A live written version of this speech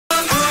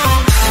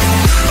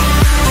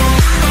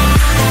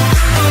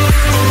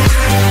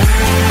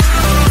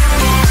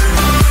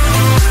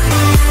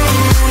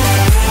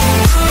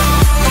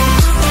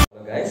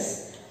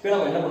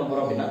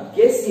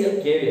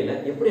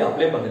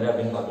Apply பண்றது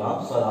அப்படினு பார்க்கலாம்.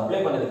 சோ அத அப்ளை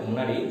பண்றதுக்கு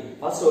முன்னாடி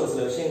ஃபர்ஸ்ட் ஒரு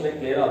சில விஷயங்களை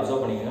கிளியரா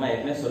அப்சர்வ் பண்ணிக்கங்க. நான்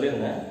ஏற்கனவே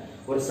சொல்லிருந்தேன்,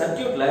 ஒரு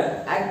சர்க்யூட்ல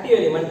ஆக்டிவ்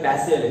எலிமெண்ட்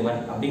பாசிவ்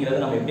எலிமெண்ட் அப்படிங்கறத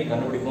நம்ம எப்படி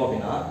கண்டுபிடிப்போம்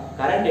அப்படினா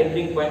current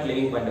entering point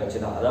leaving point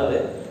வச்சு தான். அதாவது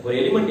ஒரு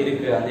எலிமெண்ட்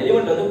இருக்கு, அந்த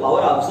எலிமெண்ட் வந்து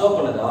பவர் அப்சர்வ்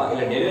பண்ணுதா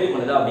இல்ல டெலிவரி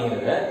பண்ணுதா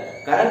அப்படிங்கறத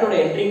கரண்டோட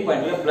என்ட்ரிங்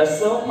பாயிண்ட்ல பிளஸ்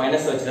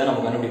மைனஸ் வச்சு தான்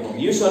நம்ம கண்டுபிடிப்போம்.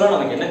 யூசுவலா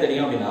நமக்கு என்ன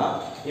தெரியும் அப்படினா,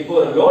 இப்போ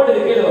ஒரு லோட்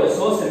இருக்கு இல்ல ஒரு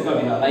சோர்ஸ் இருக்கு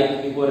அப்படினா, லைக்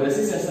இப்போ ஒரு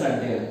ரெசிஸ்டன்ஸ்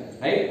எடுத்துக்கங்க,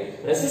 ரைட்?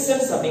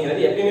 ரெசிஸ்டன்ஸ்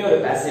அப்படிங்கிறது எப்பவுமே ஒரு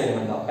பாசிவ்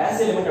எலிமெண்ட் தான்.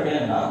 பாசிவ் எலிமெண்ட்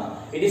அப்படினா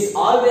it is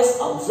always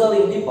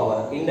observing the power.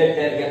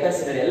 Inductor,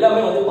 capacitor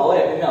எல்லாமே வந்து பவர்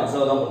எப்பவுமே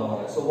அப்சர்வ் தான்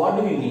பண்ணுவாங்க. So what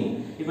do we mean?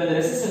 இப்போ இந்த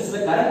ரெசிஸ்டன்ஸ்ல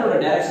கரண்டோட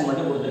டைரக்ஷன்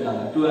மட்டும்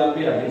கொடுத்திருக்காங்க 2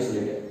 ஆம்பியர் அப்படினு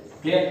சொல்லிட்டு.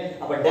 கிளியர்?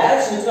 அப்ப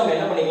டைரக்ஷன் வச்சு நம்ம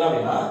என்ன பண்ணிக்கலாம்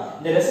அப்படினா,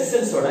 இந்த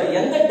ரெசிஸ்டன்ஸோட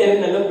எந்த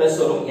டெர்மினல்ல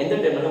பிளஸ் வரும் எந்த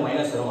டெர்மினல்ல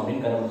மைனஸ் வரும்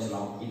அப்படினு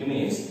கண்டுபிடிச்சலாம். இட்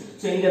மீன்ஸ்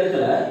சோ இந்த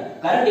இடத்துல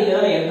கரண்ட் இங்க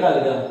தான் என்டர்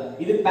ஆகுது.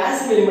 இது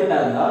பாசிவ் எலிமெண்டா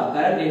இருந்தா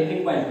current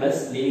entering point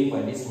plus leaving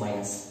point is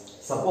minus.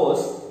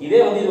 Suppose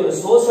இதே வந்து இது ஒரு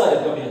சோர்ஸா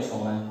இருக்கு அப்படினு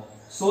வெச்சுக்கோங்க.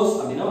 சோர்ஸ்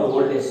அப்படினா ஒரு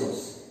வோல்டேஜ்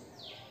சோர்ஸ்.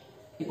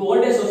 இப்போ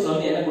வோல்டேஜ் சோர்ஸ்ல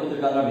வந்து என்ன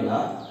கொடுத்திருக்காங்க அப்படினா,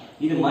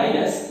 இது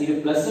மைனஸ் இது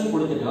பிளஸ் னு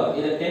கொடுத்துட்டு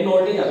இத 10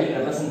 வோல்டேஜ் அப்படி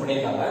ரெப்ரசன்ட்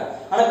பண்ணிருக்காங்க.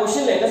 ஆனா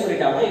क्वेश्चनல என்ன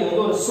சொல்லிட்டாங்கன்னா, இது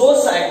வந்து ஒரு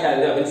சோர்ஸ் ஆக்ட்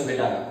ஆகுது அப்படினு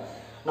சொல்லிட்டாங்க.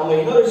 நம்ம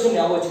இன்னொரு விஷயம்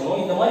ஞாபகம்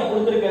வச்சுக்கணும், இந்த மாதிரி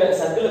கொடுத்திருக்க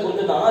சர்க்கிள்ல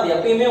கொடுத்துட்டாங்க அது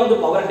எப்பவுமே வந்து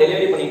பவர்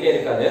டெலிவரி பண்ணிட்டே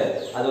இருக்காது.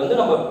 அது வந்து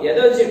நம்ம எதை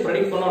வச்சு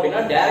ப்ரெடிக்ட் பண்ணோம்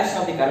அப்படினா டைரக்ஷன்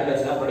ஆஃப் தி கரண்ட்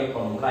வச்சு தான் ப்ரெடிக்ட்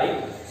பண்ணனும், ரைட்?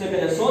 சோ இப்போ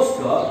இந்த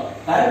சோர்ஸ்க்கு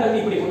கரண்ட்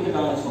வந்து இப்படி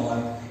கொடுத்துட்டாங்கன்னு வெச்சுக்கோங்க.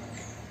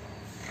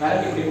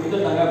 கரண்ட் இப்படி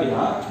கொடுத்துட்டாங்க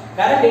அப்படினா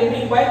கரண்ட்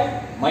என்ட்ரிங் பாயிண்ட்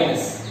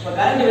மைனஸ். இப்போ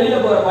கரண்ட் வெளியில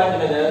போற பாயிண்ட்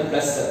என்னது?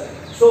 பிளஸ்.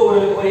 சோ ஒரு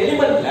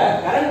எலிமெண்ட்ல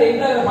கரண்ட்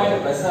என்டர் ஆகிற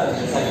பாயிண்ட் பிளஸ்ஸா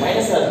இருக்கு, சாரி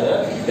மைனஸா இருக்கு,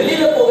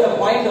 வெளியில போகிற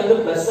பாயிண்ட் வந்து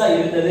பிளஸ்ஸா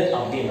இருந்தது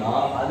அப்படினா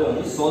அது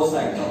வந்து சோர்ஸ்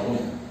ஆக்ட்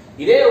ஆகும்.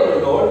 இதே ஒரு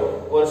லோட்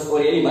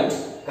ஒரு எலிமெண்ட்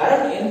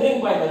கரண்ட் என்ட்ரிங்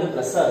பாயிண்ட் வந்து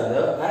பிளஸ்ஸா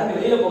இருக்கு, கரண்ட்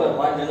வெளியில போகிற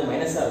பாயிண்ட் வந்து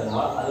மைனஸா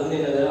இருந்தா அது வந்து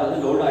என்னது?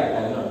 அது லோட் ஆக்ட்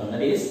ஆகும்.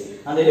 தட் இஸ்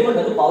அந்த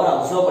எலிமெண்ட் வந்து பவர்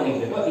அப்சர்வ்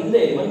பண்ணிட்டு இருக்கு, இந்த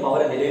எலிமெண்ட்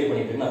பவரை டெலிவரி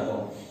பண்ணிட்டு இருக்குன்னு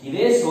அர்த்தம்.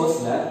 இதே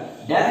சோர்ஸ்ல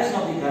direction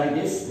of the current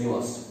is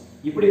reversed.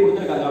 இப்படி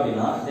கொடுத்திருக்காங்க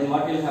அப்படினா then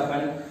what will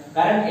happen?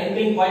 current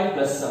entering point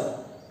plus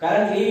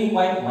current leaving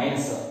point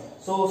minus.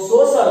 so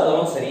source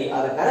இருந்தாலும் சரி,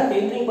 அது current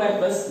entering point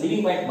plus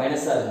leaving point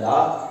minus இருந்தா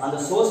அந்த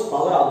source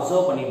power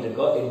absorb பண்ணிட்டு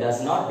இருக்கு, it does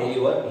not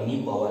deliver any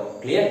power.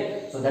 clear?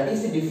 so that is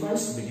the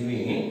difference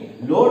between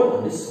load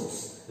and the source.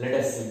 let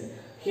us see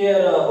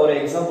here ஒரு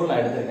example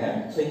நான் எடுத்துர்க்கேன்.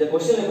 so இந்த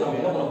क्वेश्चनல நம்ம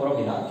என்ன பண்ணப் போறோம்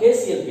அப்படினா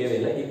KCL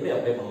KVL எப்படி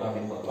அப்ளை பண்ணலாம்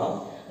அப்படினு பார்க்கலாம்.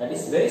 that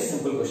is very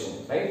simple question,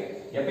 right?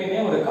 எப்பவுமே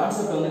ஒரு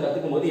கான்செப்ட் வந்து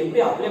கத்துக்கும்போது எப்படி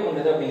அப்ளை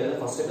பண்றது அப்படிங்கறத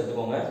ஃபர்ஸ்ட்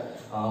கத்துக்கோங்க.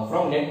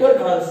 from network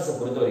analysis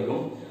பொறுத்த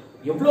வரைக்கும்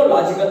எவ்வளவு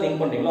லாஜிக்கா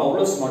திங்க் பண்றீங்களோ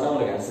அவ்வளவு ஸ்மார்ட்டா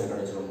உங்களுக்கு ஆன்சர்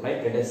கிடைச்சிரும்,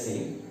 right? let us see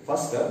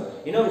first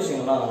இன்னொரு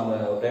விஷயம்லாம் நம்ம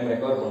டைம்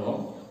ரெக்கவர் பண்ணனும்.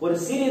 ஒரு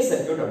சீரியஸ்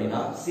சர்க்யூட் அப்படினா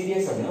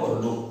சீரியஸ் அப்படினா ஒரு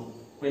லூப்.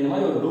 இப்போ இந்த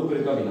மாதிரி ஒரு லூப்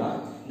இருக்கு அப்படினா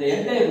இந்த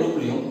என்டையர்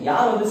லூப்லயும்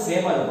யார் வந்து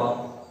சேமா இருப்பா?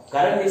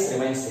 Current is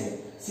remains same.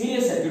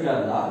 Serious சர்க்யூட்டா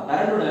இருந்தா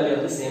கரண்டோட வேல்யூ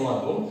வந்து சேமா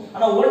இருக்கும்,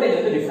 ஆனா வோல்டேஜ்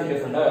வந்து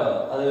டிஃபரண்டா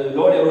அது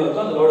லோட் எவ்வளவு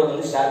இருக்கோ அந்த லோட்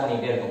வந்து ஷேர்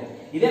பண்ணிட்டே இருக்கும்.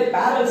 இதே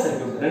parallel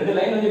circuit ரெண்டு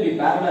லைன் வந்து இப்படி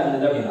parallel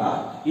இருந்தது அப்படினா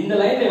இந்த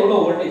லைன்ல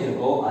எவ்வளவு வோல்டேஜ்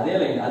இருக்கோ அதே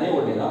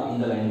வோல்டேஜ் தான்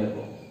இந்த லைன்ல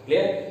இருக்கும்.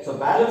 clear? so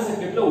parallel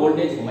circuit ல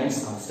voltage remains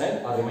constant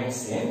or remains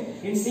same.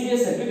 in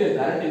series circuit the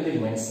current will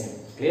remain same.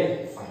 clear?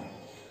 fine.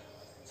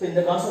 so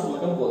இந்த கான்செப்ட்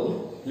மட்டும் போதும்.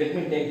 let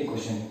me take the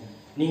question.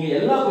 நீங்க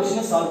எல்லா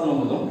क्वेश्चन சால்வ்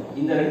பண்ணும்போது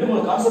இந்த ரெண்டு மூணு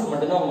கான்செப்ட்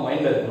மட்டும் தான் உங்க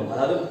மைண்ட்ல இருக்கணும்.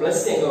 அதாவது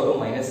பிளஸ் எங்க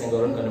வரும் மைனஸ் எங்க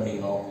வரும்னு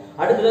கண்டுபிடிக்கணும்.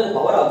 அடுத்து அது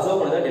பவர்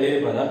அப்சர்வ் பண்ணதா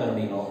டெலிவரி பண்ணதா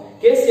கண்டுபிடிக்கணும்.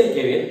 KCL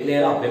KVL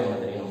கிளியரா அப்ளை பண்ண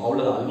தெரியணும்.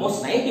 அவ்வளவுதான்.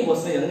 ஆல்மோஸ்ட்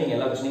 90% வந்து நீங்க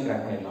எல்லா क्वेश्चनயும்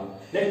கிராக் பண்ணிடலாம்.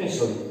 let me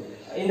show you.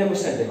 இந்த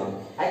क्वेश्चन எடுத்துக்கலாம்.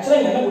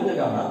 एक्चुअली என்ன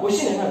கொடுத்திருக்காங்கன்னா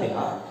क्वेश्चन என்ன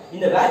அப்படினா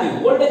இந்த வேல்யூ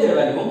வோல்டேஜோட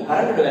வேல்யூவும்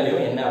கரண்டோட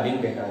வேல்யூவும் என்ன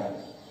அப்படினு கேட்டாங்க.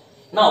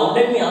 now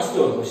let me ask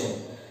you a question.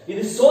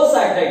 இது சோர்ஸ்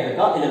ஆக்ட் ஆயிட்டு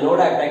இருக்கா இல்ல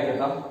லோட் ஆக்ட் ஆயிட்டு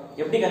இருக்கா?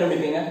 எப்படி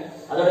கண்டுபிடிப்பீங்க?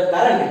 அதோட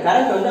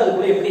கரண்ட் வந்து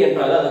அதுக்குள்ள எப்படி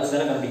என்டர் ஆகுது அதை வச்சு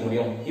தான் கண்டுபிடிக்க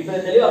முடியும். இப்போ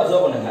தெளிவா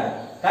அப்சர்வ் பண்ணுங்க.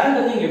 கரண்ட்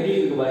வந்து இங்க எப்படி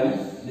இருக்கு பாருங்க.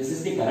 this is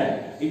the current,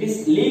 it is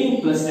leaving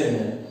plus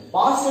terminal.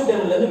 Positive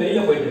டெர்மினல்ல இருந்து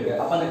வெளியில போயிட்டு இருக்கு.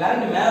 அப்ப அந்த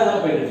கரண்ட் மேல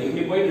தான் போயிட்டு இருக்கு,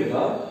 இப்படி போயிட்டு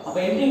இருக்கு. அப்ப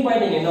என்ட்ரிங்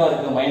பாயிண்ட் இங்க என்ன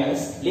இருக்கு?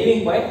 Minus,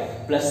 leaving point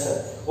plus.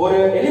 ஒரு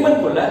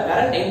எலிமெண்ட் குள்ள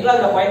கரண்ட் என்டர்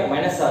ஆகுற பாயிண்ட்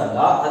மைனஸா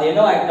இருந்தா அது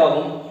என்ன ஆக்ட்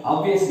ஆகும்?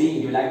 obviously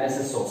it will act as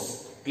a source.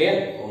 clear?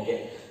 okay.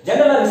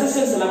 ஜெனரலா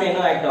ரெசிஸ்டன்ஸ் எல்லாமே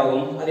என்ன ஆக்ட்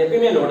ஆகும்? அது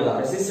எப்பவுமே லோட் தான்.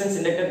 ரெசிஸ்டன்ஸ்,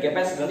 இண்டக்டர்,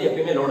 கெபாசிட்டர் வந்து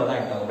எப்பவுமே லோட் தான்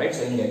ஆக்ட் ஆகும், ரைட்?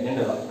 சோ இங்க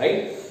ஜெனரலா,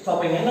 ரைட்? சோ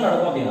அப்ப இங்க என்ன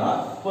நடக்கும் அப்படினா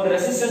ஒரு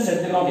ரெசிஸ்டன்ஸ்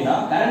எடுத்துக்கலாம் அப்படினா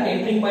கரண்ட்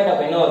என்ட்ரிங் பாயிண்ட்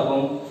அப்ப என்ன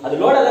இருக்கும்?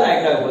 அது லோடா தான்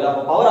ஆக்ட் ஆக போகுது.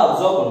 அப்ப பவர்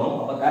அப்சர்வ் பண்ணும்.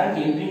 அப்ப current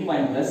entering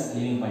point plus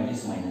leaving point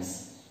is minus.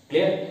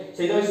 Clear? So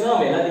இத வச்சு தான்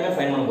நம்ம எல்லாத்தையுமே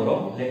ஃபைண்ட் பண்ண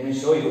போறோம். let me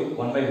show you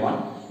one by one.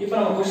 இப்போ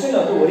நம்ம क्वेश्चनல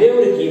வந்து ஒரே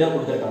ஒரு கீ தான்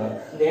கொடுத்திருக்காங்க.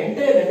 இந்த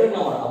என்டையர் நெட்வொர்க்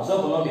நாம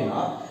அப்சர்வ் பண்ணோம் அப்படினா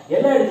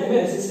எல்லா இடத்துலயுமே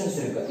ரெசிஸ்டன்ஸ்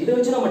இருக்கு. இத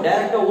வச்சு நம்ம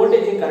டைரக்ட்டா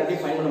வோல்டேஜ் கரண்ட்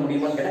ஃபைண்ட் பண்ண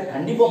முடியுமான்னு கேட்டா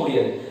கண்டிப்பா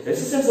முடியாது.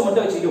 ரெசிஸ்டன்ஸ்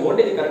மட்டும் வச்சுட்டு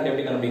வோல்டேஜ் கரண்ட்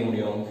எப்படி கண்டுபிடிக்க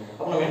முடியும்?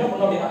 அப்ப நம்ம என்ன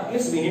பண்ணோம் அப்படினா at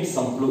least we need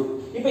some clue.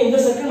 இப்போ இந்த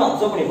சர்க்யூட் நான்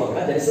அப்சர்வ் பண்ணி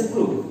பார்க்கறேன். there is a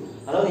clue.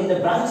 அதாவது இந்த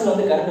பிரான்ச்ல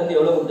வந்து கரண்ட் வந்து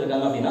எவ்வளவு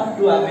கொடுத்திருக்காங்க அப்படினா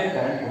 2 ஆம்பியர்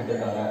கரண்ட்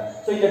கொடுத்திருக்காங்க.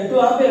 சோ இந்த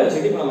 2 ஆம்பியர்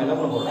வச்சுட்டு இப்போ நம்ம என்ன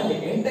பண்ண போறோம்னா இந்த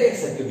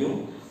என்டையர் சர்க்யூட்டையும்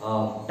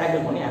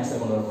டேக்கிள் பண்ணி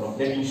ஆன்சர் கொண்டு வர போறோம்.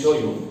 let me show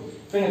you.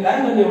 இப்போ இந்த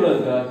கரண்ட் வந்து எவ்வளவு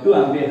இருக்கு? 2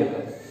 ஆம்பியர் இருக்கு.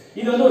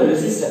 இது வந்து ஒரு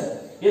ரெசிஸ்டர்.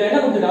 இதுல என்ன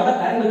கொடுத்திருக்காங்க?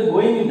 கரண்ட் வந்து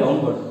கோயிங் இன்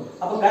டவுன்வர்ட்.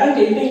 அப்ப கரண்ட்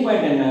என்ட்ரிங்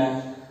பாயிண்ட் என்ன?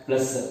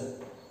 Plus.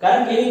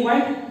 Current leaving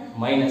point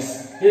minus.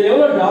 இதுல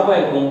எவ்வளவு டிராப்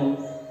ஆயிருக்கும்?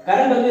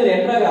 கரண்ட் வந்து இதுல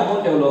என்டர் ஆகிற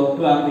அமௌண்ட் எவ்வளவு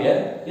 2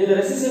 ஆம்பியர். இதுல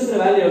ரெசிஸ்டன்ஸ்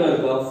வேல்யூ எவ்வளவு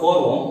இருக்கு 4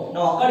 ஓம்.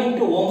 Now according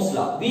to Ohm's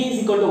law V is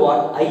equal to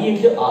what? I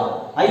into R.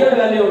 I ஓட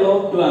வேல்யூ எவ்வளவு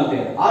 2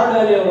 ஆம்பியர். R ஓட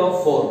வேல்யூ எவ்வளவு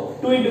 4.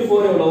 2 into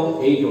 4 எவ்வளவு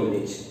 8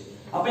 வோல்டேஜ்.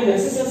 அப்ப இந்த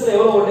ரெசிஸ்டன்ஸ்ல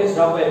எவ்வளவு வோல்டேஜ்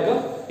டிராப் ஆயிருக்கு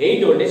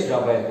 8 வோல்டேஜ்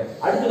டிராப் ஆயிருக்கு.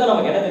 அடுத்து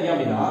நமக்கு என்ன தெரியும்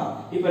அப்படினா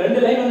இப்போ ரெண்டு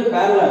லைன் வந்து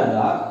parallel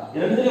இருந்தா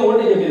ரெண்டுலயும்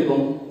வோல்டேஜ் எப்படி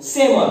இருக்கும்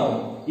சேமா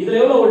இருக்கும். இதுல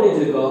எவ்வளவு வோல்டேஜ்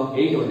இருக்கு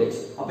 8 வோல்டேஜ்.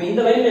 அப்ப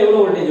இந்த லைன்ல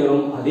எவ்வளவு வோல்டேஜ்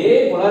வரும் அதே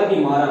polarity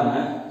மாறாம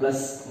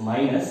பிளஸ்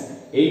மைனஸ்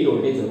 8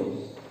 வோல்டேஜ் வரும்.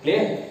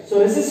 கிளியர்? சோ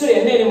ரெசிஸ்டர்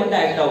என்ன எலிமெண்ட்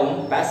ஆக்ட் ஆகும்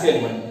பாசிவ்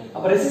எலிமெண்ட்.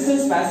 அப்ப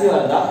ரெசிஸ்டன்ஸ் பாசிவா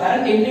இருந்தா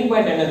கரண்ட் என்ட்ரிங்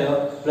பாயிண்ட் என்னது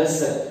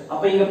பிளஸ்.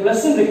 அப்ப இங்க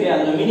பிளஸ் இருக்கு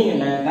அதோட மீனிங்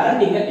என்ன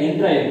கரண்ட் இங்க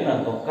என்டர் ஆயிருக்குன்னு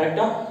அர்த்தம்.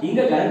 கரெக்ட்டா?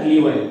 இங்க கரண்ட்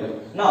லீவ் ஆயிருக்கு.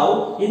 Now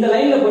இந்த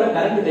லைன்ல போற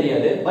கரண்ட்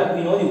தெரியாது but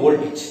we know the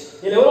voltage.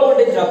 இதுல எவ்வளவு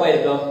வோல்டேஜ் டிராப்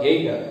ஆயிருக்கு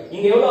 8.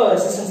 இங்க எவ்வளவு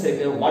ரெசிஸ்டன்ஸ்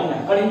இருக்கு 1.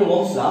 according to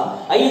Ohm's law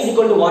I is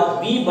equal to what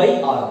V by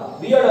R.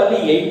 V ஓட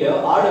வேல்யூ 8,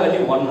 R ஓட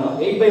வேல்யூ 1.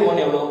 8 by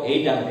 1 எவ்வளவு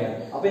 8 ஆம்பியர்.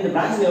 அப்ப இந்த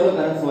பிரான்ச்ல எவ்வளவு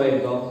கரண்ட் ஃப்ளோ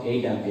ஆயிருக்கு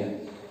 8 ampere.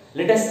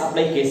 let us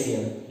apply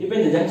KCL. இப்போ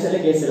இந்த ஜங்ஷன்ல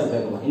KCL அப்ளை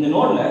பண்ணலாம். இந்த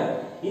நோட்ல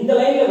இந்த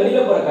லைன்ல வெளியில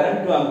போற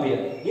கரண்ட் 2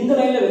 ஆம்பியர். இந்த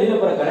லைன்ல வெளியில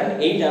போற கரண்ட்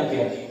 8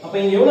 ஆம்பியர். அப்ப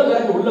இங்க எவ்வளவு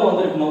கரண்ட் உள்ள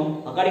வந்திருக்கணும்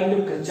according to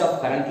Kirchhoff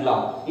current law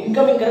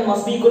incoming current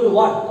must be equal to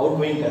what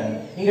outgoing current.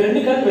 இங்க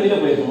ரெண்டு கரண்ட் வெளியில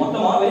போயிருக்கு.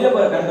 மொத்தமா வெளியில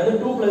போற கரண்ட் வந்து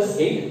 2 plus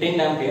 8 10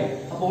 ஆம்பியர்.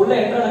 அப்ப உள்ள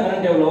என்டர் ஆன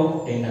கரண்ட் எவ்வளவு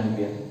 10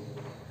 ஆம்பியர்.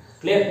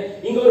 கிளியர்?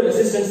 இங்க ஒரு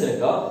ரெசிஸ்டன்ஸ்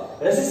இருக்கு.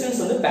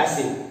 ரெசிஸ்டன்ஸ் வந்து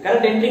passive.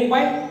 Current entering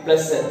point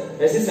plus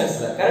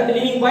ரெசிஸ்டன்ஸ்ல current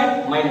leaving point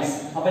minus.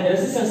 அப்ப இந்த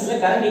ரெசிஸ்டன்ஸ்ல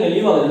கரண்ட் இங்க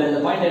லீவ் ஆகுதுல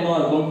இந்த பாயிண்ட் என்னவா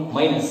இருக்கும்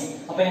மைனஸ்.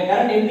 அப்ப இங்க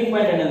கரண்ட் என்ட்ரிங்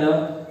பாயிண்ட் என்னது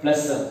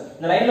பிளஸ்.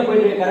 இந்த லைன்ல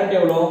போயிட்டு இருக்க கரண்ட்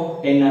எவ்வளவு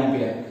 10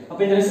 ஆம்பியர். அப்ப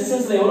இந்த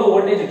ரெசிஸ்டன்ஸ்ல எவ்வளவு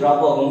வோல்டேஜ்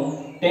டிராப் ஆகும்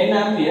 10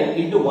 ampere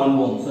into 1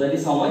 ohm. So that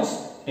is how much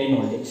 10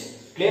 voltage.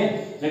 Clear?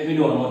 Let me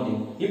do one more thing.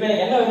 இப்போ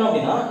எனக்கு என்ன வேணும்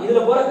அப்படினா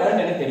இதுல போற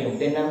கரண்ட் எனக்கு தெரியும்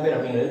 10 ஆம்பியர்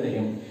அப்படிங்கிறது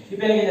தெரியும்.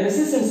 இப்போ எனக்கு இந்த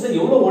ரெசிஸ்டன்ஸ்ல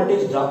எவ்வளவு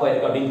வோல்டேஜ் டிராப்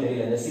ஆயிருக்கு அப்படினு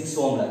தெரியல இந்த 6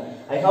 ஓம்ல.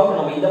 I have to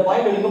நம்ம இந்த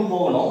பாயிண்ட் வரைக்கும்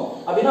போகணும்.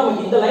 அப்படினா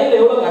நமக்கு இந்த லைன்ல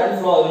எவ்வளவு கரண்ட்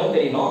ஃப்ளோ ஆகுதுன்னு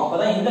தெரியணும்.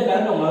 அப்பதான் இந்த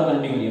கரண்ட் உங்களால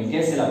கண்டுபிடிக்க முடியும்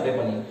KCL அப்ளை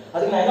பண்ணி.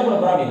 அதுக்கு நான் என்ன பண்ண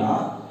போறேன் அப்படினா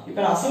இப்போ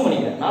நான் அஸ்யூம்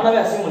பண்ணிக்கிறேன். நானாவே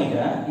அஸ்யூம்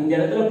பண்ணிக்கிறேன். இந்த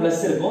இடத்துல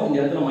பிளஸ் இருக்கும், இந்த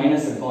இடத்துல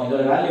மைனஸ் இருக்கும்.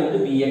 இதோட வேல்யூ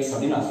வந்து Vx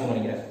அப்படினு அஸ்யூம்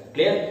பண்ணிக்கிறேன்.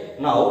 Clear?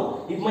 Now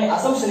if my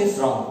assumption is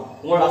wrong,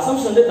 உங்களோட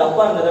அசம்ப்ஷன் வந்து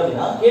தப்பா இருந்தது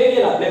அப்படினா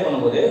KVL அப்ளை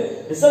பண்ணும்போது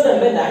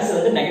ரிசல்டன்ட்ல இந்த ஆன்சர்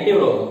வந்து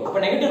நெகட்டிவ்ல வரும். அப்ப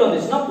நெகட்டிவ்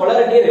வந்துச்சுனா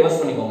போலாரிட்டியை ரிவர்ஸ்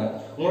பண்ணிக்கோங்க.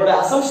 உங்களோட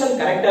அசம்ப்ஷன்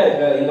கரெக்ட்டா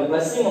இருக்கு, இங்க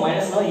பிளஸ் இங்க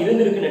மைனஸ்லாம்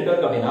இருந்திருக்கு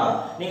நெட்வொர்க் அப்படினா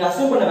நீங்க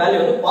அஸ்யூம் பண்ண வேல்யூ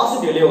வந்து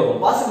பாசிட்டிவ்லயே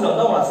வரும். பாசிட்டிவ்ல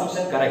வந்தா உங்க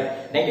அசம்ப்ஷன் கரெக்ட்.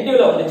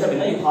 நெகட்டிவ்ல வந்துச்சு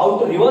அப்படினா you have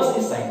to reverse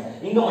this sign.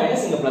 இங்க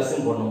மைனஸ் இங்க பிளஸ்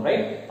ன்னு போடணும்,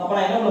 ரைட்? அப்ப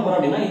நான் என்ன பண்ணப் போறேன்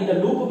அப்படினா இந்த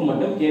லூப்புக்கு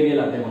மட்டும் KVL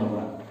அப்ளை பண்ணப்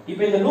போறேன்.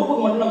 இப்போ இந்த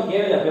லூப்புக்கு மட்டும் நம்ம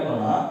KVL அப்ளை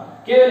பண்ணா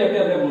KVL எப்படி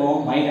அப்ளை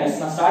பண்ணுவோம் மைனஸ்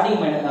நான்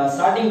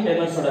ஸ்டார்டிங்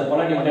டெர்மினல்ஸோட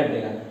போலாரிட்டி மட்டும்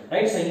எடுத்துக்கிறேன்.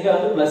 ரைட்? சோ இங்க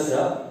வந்து பிளஸ்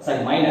சாரி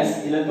மைனஸ்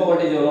இதுல இருக்க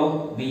வோல்டேஜ் எவ்வளவு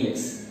Vx.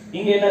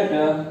 இங்க என்ன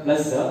இருக்கு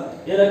பிளஸ்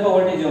இதுல இருக்க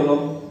வோல்டேஜ் எவ்வளவு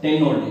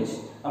 10 வோல்டேஜ்.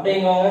 அப்படியே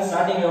இங்க வாங்க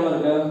ஸ்டார்டிங் எவ்வளவு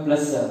இருக்கு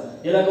பிளஸ்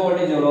இதுல இருக்க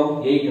வோல்டேஜ் எவ்வளவு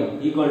 8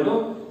 equal to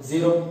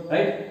 0.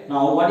 Right?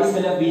 now what is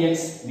value of Vx?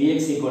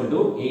 Vx equal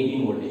to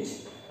 18 voltage.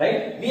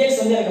 Right? Vx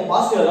வந்து எனக்கு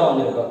பாசிட்டிவா தான்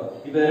வந்திருக்கு.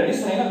 இப்போ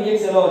ரெடியூஸ் பண்ணீங்கன்னா Vx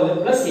எவ்வளவு வருது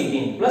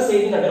 +18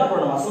 +18 அப்படினா அப்ப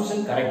நம்ம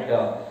அசம்ப்ஷன் கரெக்ட்.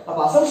 அப்ப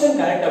அசம்ப்ஷன்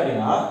கரெக்ட்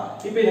அப்படினா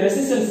இப்போ இந்த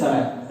ரெசிஸ்டன்ஸ்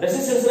தானே,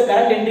 ரெசிஸ்டன்ஸ்ல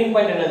கரண்ட் என்ட்ரிங்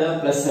பாயிண்ட் என்னது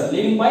பிளஸ்,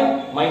 லீவிங் பாயிண்ட்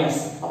மைனஸ்.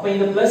 அப்ப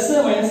இந்த பிளஸ்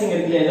மைனஸ் இங்க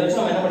இருக்குல, இத வச்சு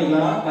நம்ம என்ன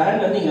பண்ணிக்கலாம்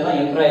கரண்ட் வந்து இங்க தான்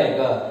என்டர்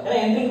ஆயிருக்கு. ஏனா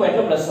என்ட்ரிங்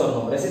பாயிண்ட்ல பிளஸ்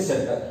வரணும்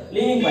ரெசிஸ்டருக்கு,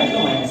 லீவிங்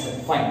பாயிண்ட்ல minus.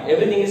 Fine,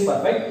 everything is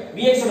perfect.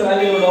 Vx ஓட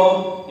வேல்யூ எவ்வளவு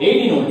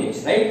 18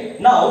 வோல்டேஜ், ரைட்?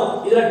 now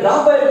இதுல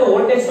டிராப் ஆயிருக்க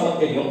வோல்டேஜ்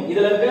நமக்கு தெரியும்,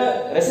 இதுல இருக்க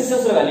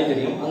ரெசிஸ்டன்ஸ்ல வேல்யூ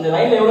தெரியும். அந்த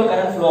லைன்ல எவ்வளவு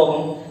கரண்ட் ஃப்ளோ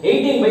ஆகும்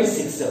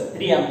 18/6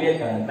 3 ஆம்பியர்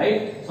கரண்ட்,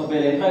 ரைட்? சோ இப்போ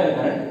இதுல என்டர் ஆகிற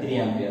கரண்ட் 3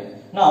 ஆம்பியர்.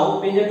 now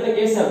இப்போ இந்த இடத்துல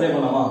KCL அப்ளை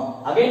பண்ணலாமா?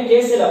 அகைன்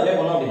KCL அப்ளை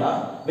பண்ணோம் அப்படினா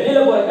வெளியில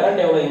போற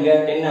கரண்ட் எவ்வளவு இங்க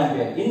 10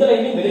 ஆம்பியர். இந்த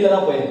லைன்லயும் வெளியில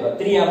தான் போயிருக்கு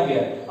 3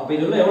 ஆம்பியர். அப்ப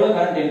இதுல எவ்வளவு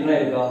கரண்ட் என்டர்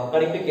ஆயிருக்கு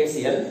according to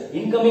KCL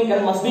incoming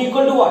current must be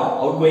equal to what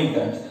outgoing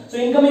current. so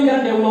incoming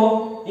current எவ்வளவு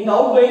இங்க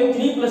outgoing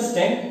 3 plus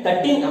 10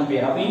 13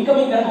 ஆம்பியர். அப்ப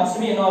incoming current must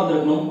be என்ன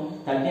வந்திருக்கணும்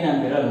 13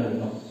 ஆம்பியரா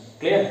இருந்திருக்கணும்.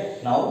 clear?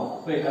 now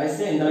இப்போ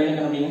கடைசியா இந்த லைனை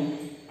கண்டுபிடிங்க.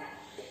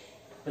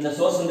 இந்த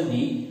சோர்ஸ் வந்து B,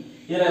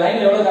 இதுல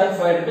லைன்ல எவ்வளவு கரண்ட்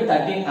ஃப்ளோ ஆயிருக்கு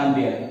 13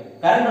 ஆம்பியர்.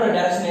 கரண்டோட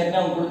டைரக்ஷன் ஏற்கனவே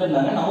அவங்க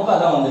கொடுத்திருந்தாங்க, நமக்கு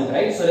அதான் வந்திருக்கு,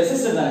 ரைட்? சோ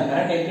ரெசிஸ்டர் தானே,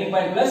 current entering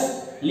point plus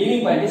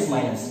leaving point is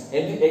minus.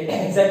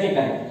 Exactly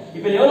correct.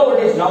 இப்போ எவ்வளவு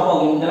வோல்டேஜ் டிராப்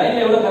ஆகும் இந்த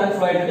லைன்ல எவ்வளவு கரண்ட்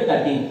ஃப்ளோ ஆயிருக்கு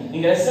 13.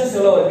 இங்க ரெசிஸ்டன்ஸ்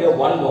எவ்வளவு இருக்கு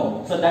 1 ohm.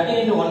 சோ 13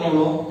 into 1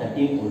 எவ்வளவு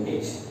 13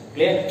 வோல்டேஜ்.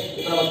 கிளியர்?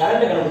 இப்போ நம்ம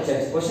கரண்ட்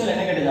கண்டுபிடிச்சாச்சு. क्वेश्चनல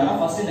என்ன கேட்டிருந்தாங்க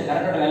ஃபர்ஸ்ட் இந்த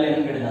கரண்டோட வேல்யூ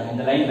என்னன்னு கேட்டிருந்தாங்க.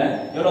 இந்த லைன்ல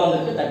எவ்வளவு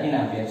வந்திருக்கு 13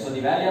 ampere. So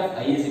the value of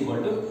I is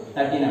equal to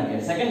 13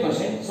 ampere. Second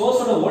question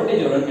சோர்ஸோட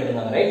voltage எவ்வளவுன்னு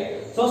கேட்டிருந்தாங்க, ரைட்?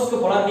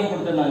 சோர்ஸ்க்கு போலாரிட்டி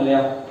கொடுத்திருந்தாங்க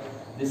இல்லையா,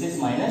 this is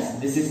minus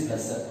this is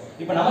plus.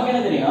 இப்போ நமக்கு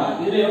என்ன தெரியும்னா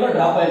இதுல எவ்வளவு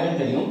டிராப்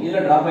ஆயிருக்குன்னு தெரியும்,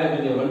 இதுல டிராப்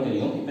ஆயிருக்கு எவ்வளவுன்னு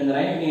தெரியும். இப்போ இந்த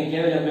லைனுக்கு நீங்க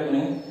KVL அப்ளை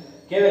பண்ணுங்க.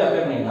 KVL அப்ளை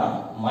பண்ணீங்கன்னா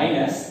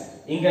மைனஸ்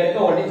இங்க இருக்க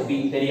வோல்டேஜ் B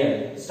தெரியாது,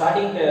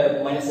 ஸ்டார்டிங்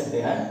மைனஸ்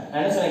எடுத்தீங்கன்னா நான்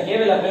என்ன சொன்னேன்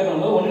KVL அப்ளை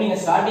பண்ணும்போது ஒண்ணு நீங்க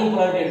ஸ்டார்டிங்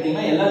போலாரிட்டி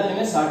எடுத்தீங்கன்னா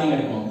எல்லாத்துலயுமே ஸ்டார்டிங்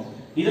எடுக்கணும்,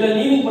 இதுல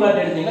லீவிங்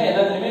போலாரிட்டி எடுத்தீங்கன்னா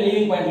எல்லாத்துலயுமே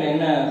லீவிங் பாயிண்ட்ல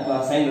என்ன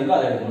சைன் இருக்கோ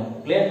அதை எடுக்கணும்.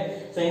 கிளியர்?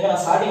 சோ இங்க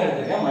நான் ஸ்டார்டிங்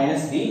எடுத்துக்கேன்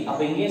மைனஸ் B,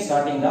 அப்ப இங்கேயும்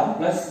ஸ்டார்டிங் தான்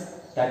பிளஸ்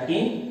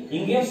 13,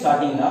 இங்கேயும்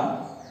ஸ்டார்டிங் தான்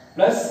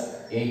பிளஸ்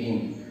 18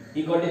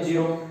 equal to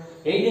 0.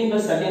 18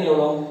 plus 13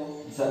 எவ்வளவு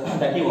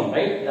 31,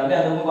 right? இத அப்படியே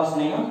அந்த பக்கம் பாஸ்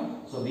பண்ணீங்கன்னா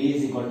so B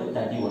is equal to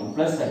 31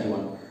 plus 31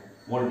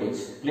 voltage.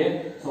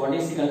 Clear? So what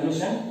is the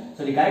conclusion?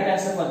 So the correct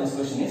answer for this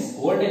question is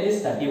voltage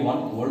is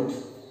 31 volt.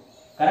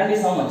 Current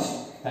is how much?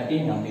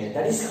 13 ampere.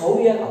 That is how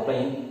we are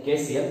applying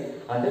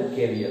KCL and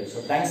KVL.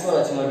 So thanks for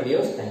watching our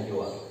videos. Thank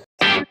you all.